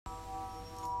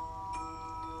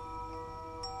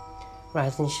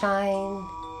Rise and shine.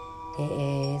 It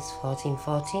is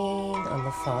 14:14 on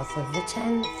the 4th of the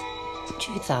 10th,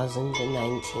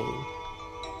 2019.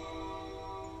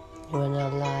 You are now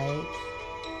live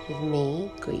with me,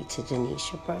 Greta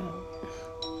Denisha Brown.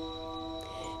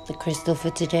 The crystal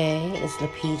for today is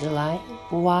lepidolite.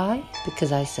 Why?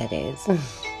 Because I said it.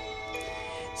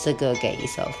 So go get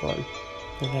yourself one.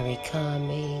 They're very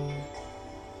calming,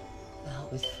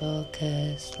 help with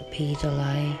focus,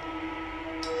 lepidolite.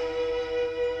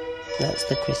 That's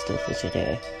the crystal for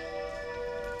today.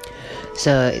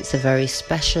 So it's a very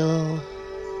special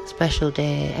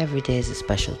day. Every day is a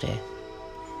special day.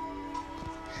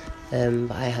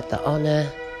 But I had the honour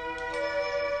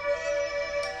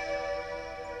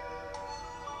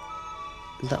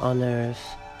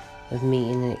of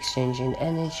meeting and exchanging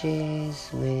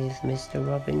energies with Mr.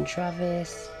 Robin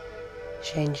Travis,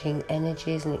 exchanging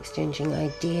energies and exchanging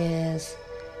ideas,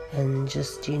 and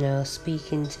just,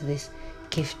 speaking to this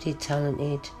gifted,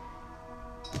 talented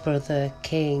brother,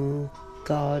 king,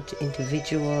 God,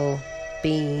 individual,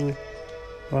 being,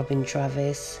 Robin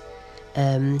Travis.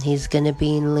 He's going to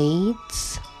be in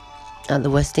Leeds at the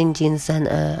West Indian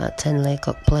Centre at 10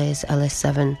 Laycock Place,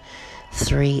 LS7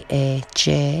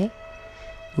 3AJ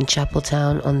in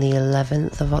Chapeltown on the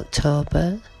 11th of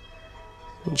October,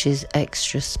 which is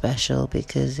extra special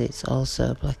because it's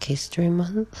also Black History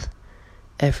Month.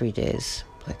 Every day is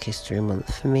Black History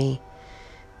Month for me,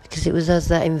 because it was us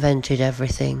that invented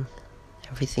everything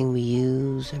we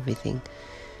use, everything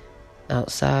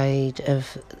outside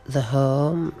of the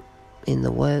home, in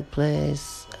the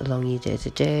workplace, along your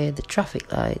day-to-day, the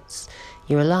traffic lights,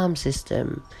 your alarm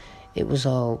system. It was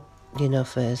all,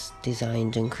 first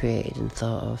designed and created and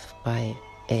thought of by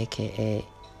AKA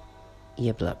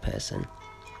your black person.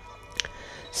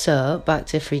 So, back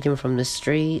to Freedom from the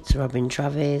Streets, Robin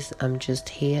Travis. I'm just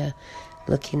here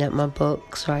looking at my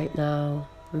books right now.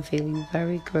 I'm feeling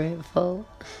very grateful.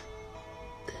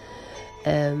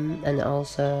 And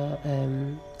also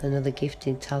another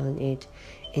gifted, talented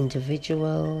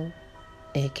individual,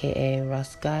 aka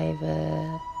Ross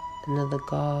Guyver, another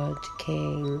God,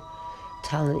 king,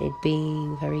 talented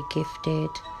being, very gifted,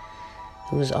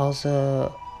 who was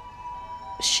also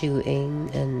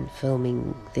shooting and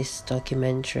filming this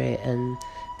documentary and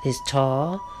this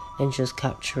tour, and just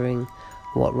capturing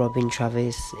what Robin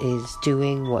Travis is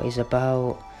doing, what he's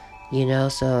about,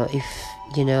 so if,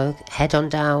 head on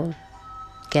down,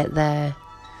 get there.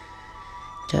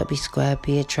 Don't be square,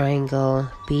 be a triangle,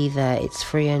 be there. It's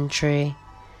free entry.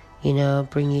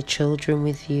 Bring your children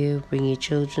with you, bring your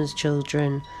children's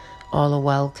children. All are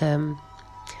welcome.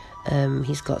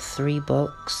 He's got 3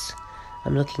 books.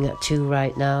 I'm looking at 2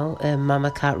 right now.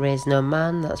 Mama Can't Raise No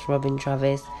Man, that's Robin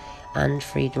Travis, and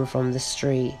Freedom from the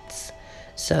Streets.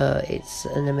 So it's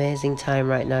an amazing time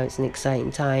right now. It's an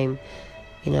exciting time.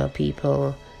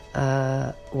 People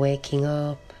are waking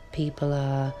up. People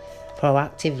are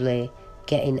proactively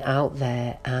getting out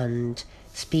there and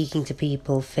speaking to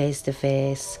people face to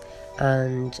face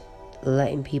and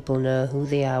letting people know who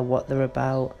they are, what they're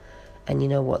about, and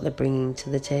what they're bringing to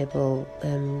the table.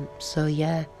 So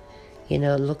yeah,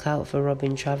 look out for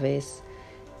Robin Travis.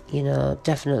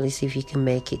 Definitely see if you can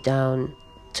make it down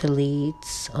to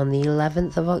Leeds on the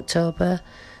 11th of October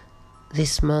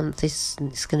this month. It's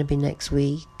going to be next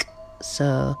week,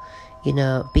 so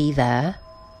be there.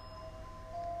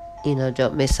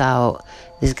 Don't miss out.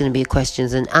 There's going to be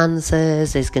questions and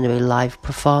answers. There's going to be live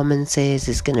performances.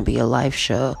 There's going to be a live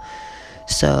show.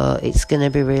 So it's going to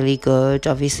be really good.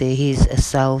 Obviously, he's a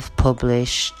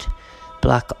self-published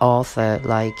black author.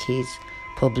 Like, he's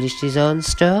published his own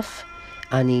stuff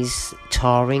and he's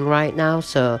touring right now.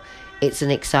 So it's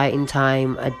an exciting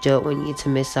time. I don't want you to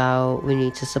miss out. We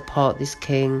need to support this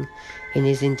king in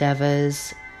his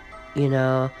endeavours,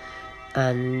 and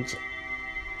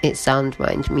it's sound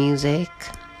mind music.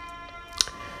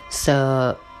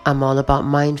 So I'm all about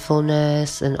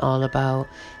mindfulness and all about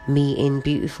meeting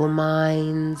beautiful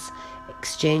minds,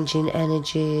 exchanging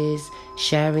energies,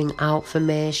 sharing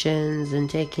affirmations and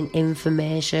taking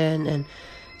information. And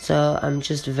so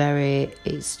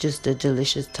it's just a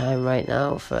delicious time right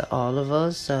now for all of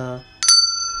us. So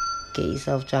get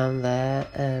yourself down there.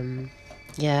 And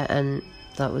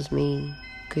that was me,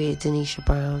 Greta Denisha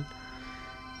Brown.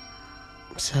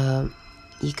 So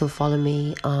you can follow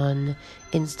me on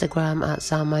Instagram at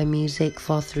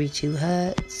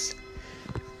soundmymusic432Hz.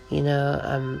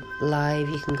 I'm live.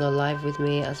 You can go live with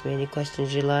me, ask me any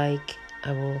questions you like.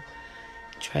 I will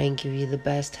try and give you the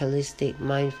best holistic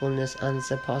mindfulness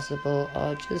answer possible,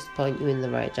 or just point you in the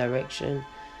right direction,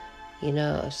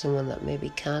 of someone that maybe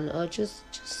can, or just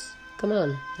come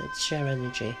on, let's share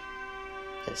energy,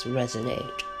 let's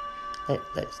resonate,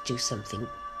 Let's do something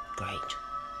great.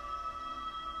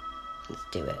 Let's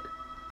do it.